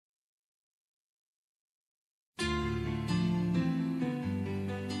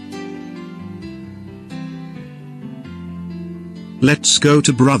Let's go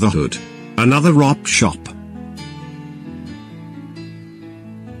to Brotherhood. Another op shop.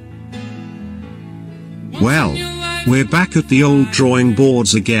 Well, we're back at the old drawing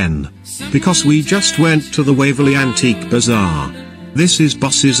boards again. Because we just went to the Waverley Antique Bazaar. This is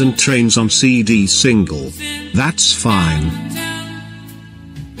Buses and Trains on CD single. That's fine.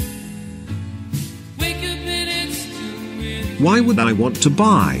 Why would I want to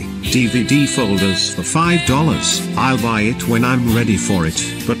buy DVD folders for $5? I'll buy it when I'm ready for it,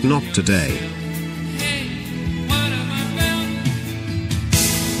 but not today.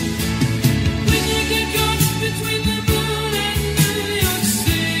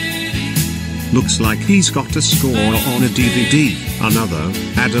 Looks like he's got a score on a DVD. Another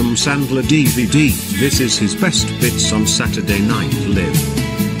Adam Sandler DVD. This is his best bits on Saturday Night Live.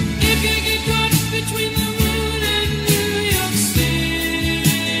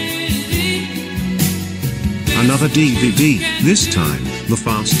 Another DVD, this time, The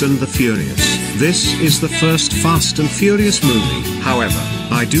Fast and the Furious. This is the first Fast and Furious movie. However,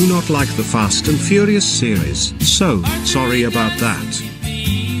 I do not like the Fast and Furious series, so, sorry about that.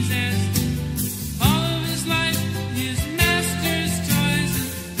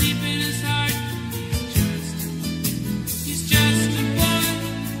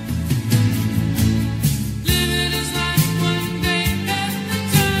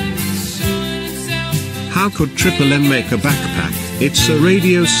 How could Triple M make a backpack? It's a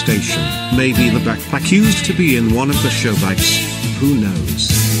radio station. Maybe the backpack used to be in one of the show bikes. Who knows?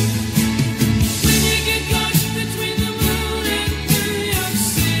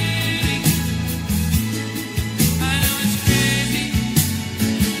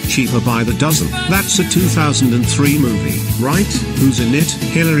 Cheaper by the dozen. That's a 2003 movie, right? Who's in it?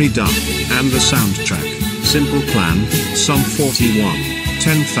 Hilary Duff. And the soundtrack. Simple Plan, Sum 41.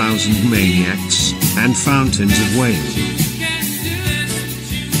 10,000 Maniacs, and Fountains of Wayne.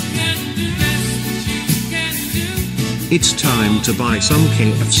 It's time to buy some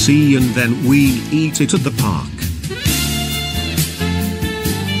KFC and then we eat it at the park.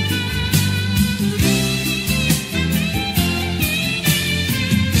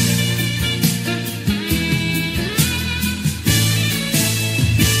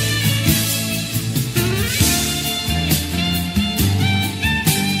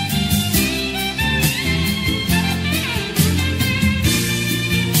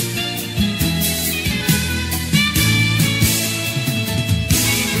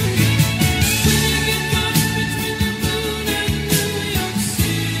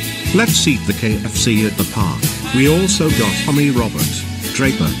 Let's eat the KFC at the park. We also got Tommy Robert,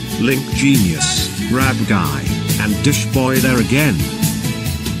 Draper, Link Genius, Rab Guy, and Dish Boy there again.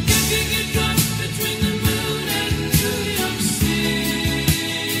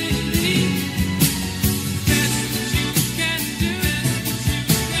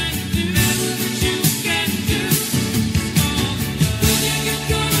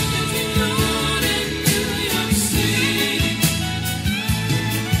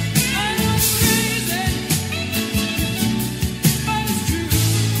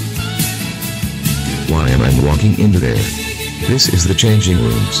 Why am I walking into there? This is the changing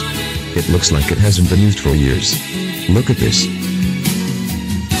rooms. It looks like it hasn't been used for years. Look at this.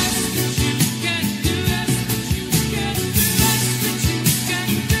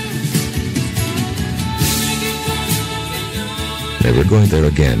 Never going there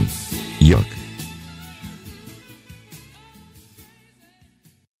again. Yuck.